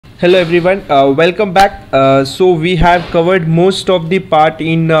Hello everyone, welcome back. So we have covered most of the part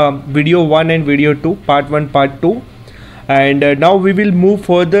in video 1 and video 2, part 1, part 2, and now we will move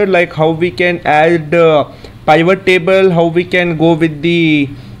further, like how we can add pivot table, how we can go with the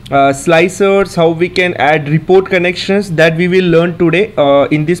slicers, how we can add report connections. That we will learn today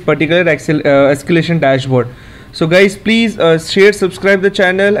in this particular escalation dashboard. So guys, please share, subscribe the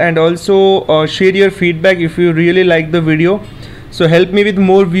channel, and also share your feedback if you really like the video. So help me with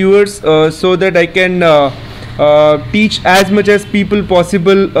more viewers so that I can teach as much as people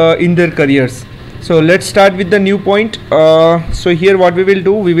possible in their careers. So let's start with the new point. So here what we will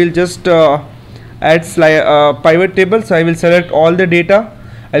do, we will just add pivot table. So I will select all the data.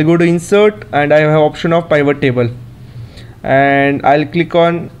 I'll go to insert and I have option of pivot table, and I'll click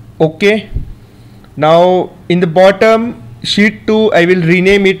on OK. Now in the bottom sheet 2, I will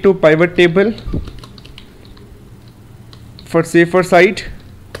rename it to pivot table for safer side.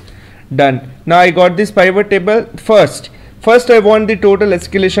 Done. Now I got this pivot table. First I want the total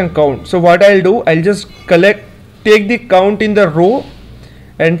escalation count. So what I'll do, I'll just take the count in the row,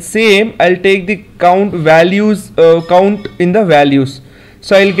 and same I'll take the count values, count in the values.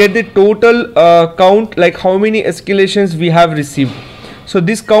 So I'll get the total count, like how many escalations we have received. So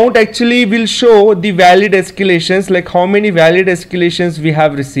this count actually will show the valid escalations, like how many valid escalations we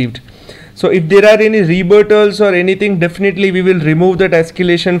have received. So if there are any rebuttals or anything, definitely we will remove that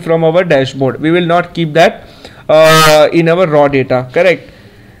escalation from our dashboard. We will not keep that in our raw data, correct?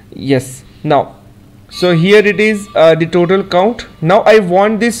 Yes. Now, so here it is, the total count. Now I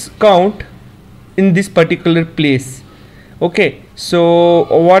want this count in this particular place. Okay, so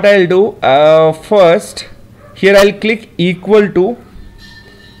what I'll do, first here I'll click equal to,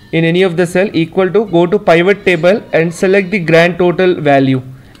 in any of the cell, equal to, go to pivot table and select the grand total value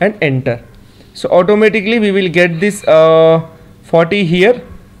and enter. So automatically we will get this 40 here.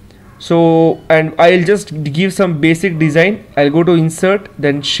 So, and I'll just give some basic design. I'll go to insert,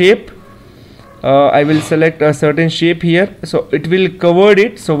 then shape. I will select a certain shape here, so it will cover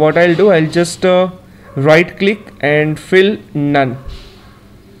it. So what I'll do, I'll just right click and fill none.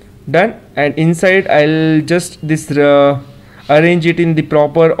 Done. And inside I'll just arrange it in the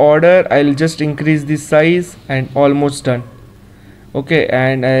proper order. I'll just increase the size, and almost done. Okay,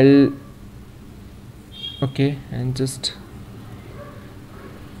 and I'll I'll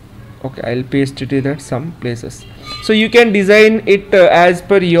paste it in some places. So you can design it as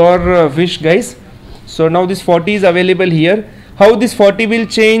per your wish, guys. So now this 40 is available here. How this 40 will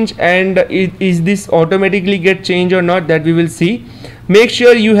change, and is this automatically get changed or not, that we will see. Make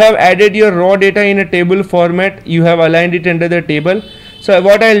sure you have added your raw data in a table format. You have aligned it under the table. So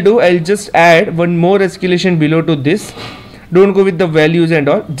what I'll do, I'll just add one more escalation below to this. Don't go with the values and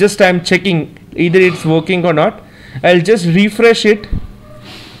all, just I'm checking either it's working or not. I'll just refresh it.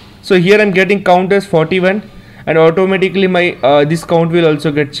 So here I'm getting count as 41, and automatically my this count will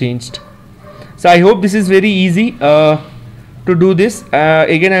also get changed. So I hope this is very easy to do this.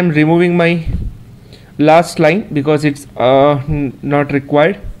 Again, I'm removing my last line because it's not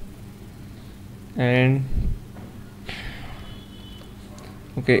required, and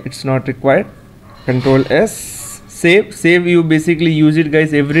okay, it's not required. Control S. Save, you basically use it,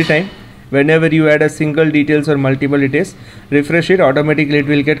 guys, every time whenever you add a single details or multiple details. Refresh it, automatically it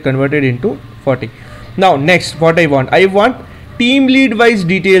will get converted into 40. Now next, what I want team lead wise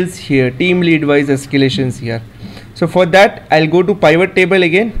details here, team lead wise escalations here. So for that, I'll go to pivot table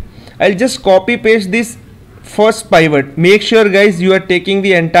again. I'll just copy paste this first pivot. Make sure, guys, you are taking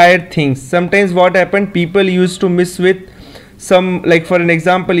the entire things. Sometimes what happened, people used to miss with some, like for an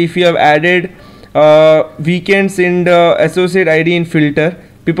example, if you have added weekends in the associate ID in filter,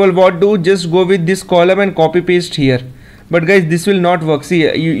 people what do, just go with this column and copy paste here. But guys, this will not work.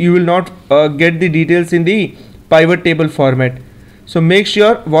 See, you will not get the details in the pivot table format. So make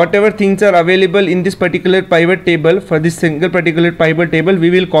sure whatever things are available in this particular pivot table, for this single particular pivot table, we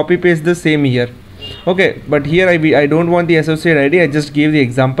will copy paste the same here. Okay, but here I don't want the associate ID, I just gave the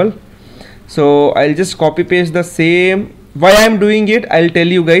example. So I'll just copy paste the same. Why I'm doing it, I'll tell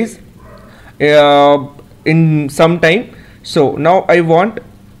you guys in some time. So now I want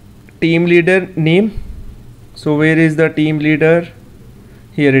team leader name. So where is the team leader?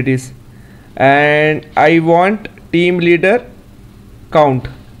 Here it is. And I want team leader count.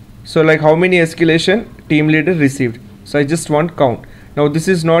 So like how many escalation team leader received. So I just want count. Now this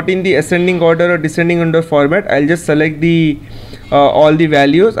is not in the ascending order or descending order format. I'll just select the all the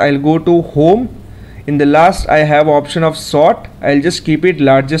values. I'll go to home. In the last I have option of sort. I'll just keep it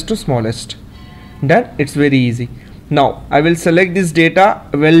largest to smallest. Done. It's very easy. Now I will select this data,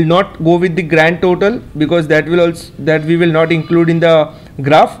 will not go with the grand total because that we will not include in the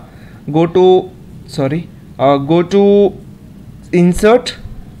graph. go to go to insert,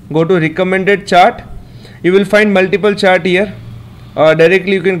 go to recommended chart. You will find multiple chart here.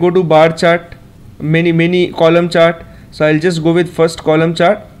 Directly you can go to bar chart, many column chart. So I'll just go with first column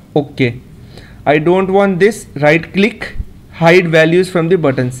chart. Okay, I don't want this. Right click, hide values from the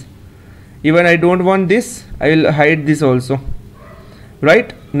buttons. Even I don't want this, I will hide this also.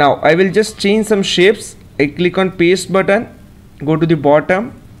 Right, now I will just change some shapes. I click on paste button, go to the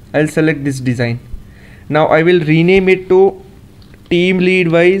bottom, I'll select this design. Now I will rename it to team lead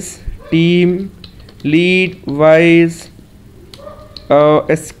wise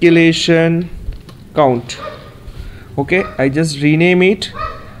escalation count. Okay, I just rename it.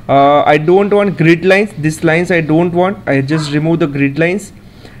 I don't want grid lines. These lines I don't want. I just remove the grid lines.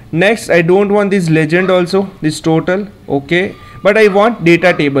 Next, I don't want this legend also, this total. Okay, but I want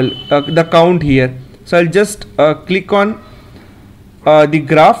data table, the count here. So I'll just click on the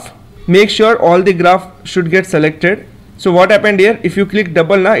graph. Make sure all the graph should get selected. So what happened here, if you click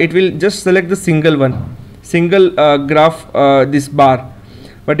double now, it will just select the single one, single graph, this bar.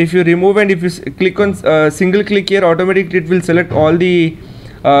 But if you remove and if you click on single click here, automatically it will select all the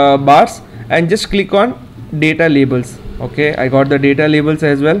bars, and just click on data labels. Okay, I got the data labels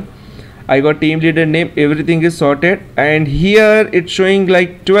as well. I got team leader name, everything is sorted, and here it's showing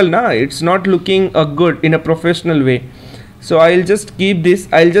like 12 now. It's not looking good in a professional way. So I'll just keep this.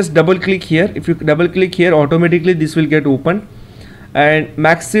 I'll just double click here. If you double click here, automatically this will get open, and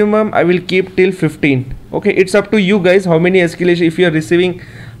maximum I will keep till 15. Okay, it's up to you guys how many escalation. If you are receiving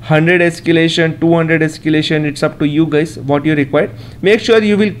 100 escalation, 200 escalation, it's up to you guys what you require. Make sure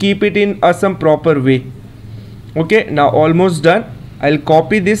you will keep it in some proper way. Okay, now almost done. I'll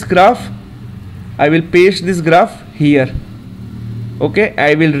copy this graph. I will paste this graph here. Okay,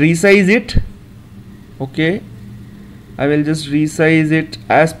 I will resize it. Okay, I will just resize it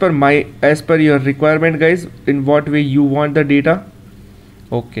as per your requirement, guys, in what way you want the data.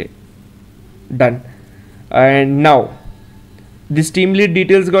 Okay, done. And now this team lead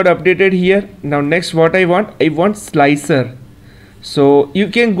details got updated here. Now next, what I want slicer. So you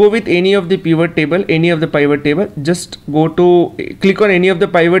can go with any of the pivot table, just go to click on any of the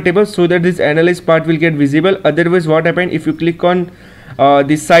pivot tables so that this analyze part will get visible. Otherwise what happens, if you click on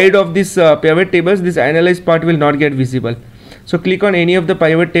the side of this pivot tables, this analyze part will not get visible. So click on any of the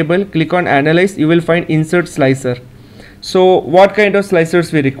pivot table, click on analyze, you will find insert slicer. So what kind of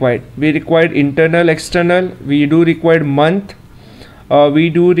slicers we required? We required internal, external. We do require month. We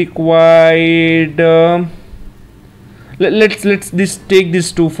do required let's take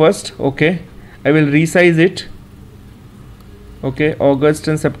this two first. Okay, I will resize it. Okay, August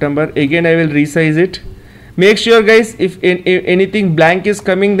and September. Again I will resize it. Make sure, guys, if anything blank is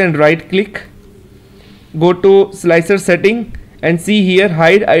coming, then right click, go to slicer setting, and see here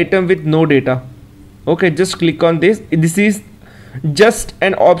hide item with no data. Okay, just click on this. This is just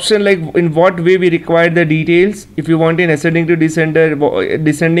an option, like in what way we require the details. If you want in ascending to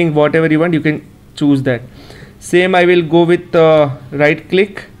descending, whatever you want, you can choose that. Same, I will go with right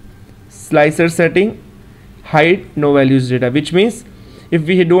click, slicer setting, hide no values data, which means if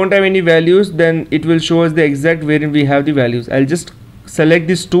we don't have any values, then it will show us the exact wherein we have the values. I'll just select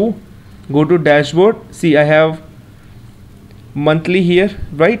these two, go to dashboard. See, I have monthly here,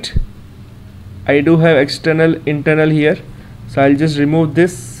 right? I do have external, internal here. So I'll just remove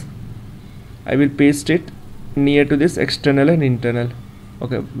this. I will paste it near to this external and internal.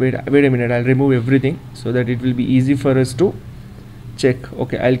 Okay, wait a minute, I'll remove everything so that it will be easy for us to check.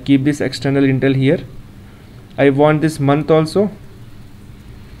 Okay, I'll keep this external intel here. I want this month also.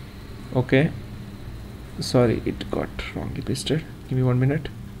 Okay, sorry, it got wrongly pasted. Give me 1 minute.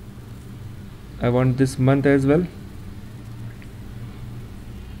 I want this month as well.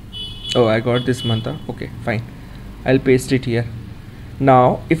 Oh, I got this month. Okay, fine, I'll paste it here.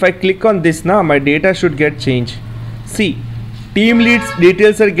 Now if I click on this, now my data should get changed. See, team leads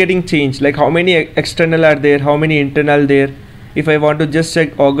details are getting changed, like how many external are there, how many internal there. If I want to just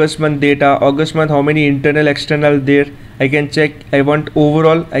check August month data, August month, how many internal, external there, I can check. I want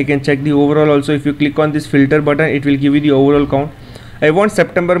overall, I can check the overall also. If you click on this filter button, it will give you the overall count. I want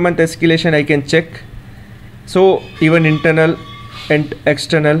September month escalation, I can check. So even internal and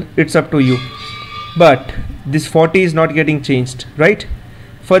external, it's up to you. But this 40 is not getting changed, right?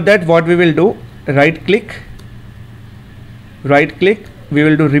 For that, what we will do, right click, we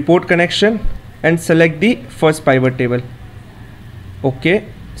will do report connection and select the first pivot table. Okay,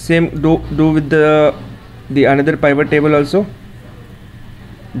 same do with the another pivot table also.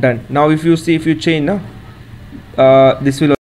 Done. Now if you see, if you change now, this will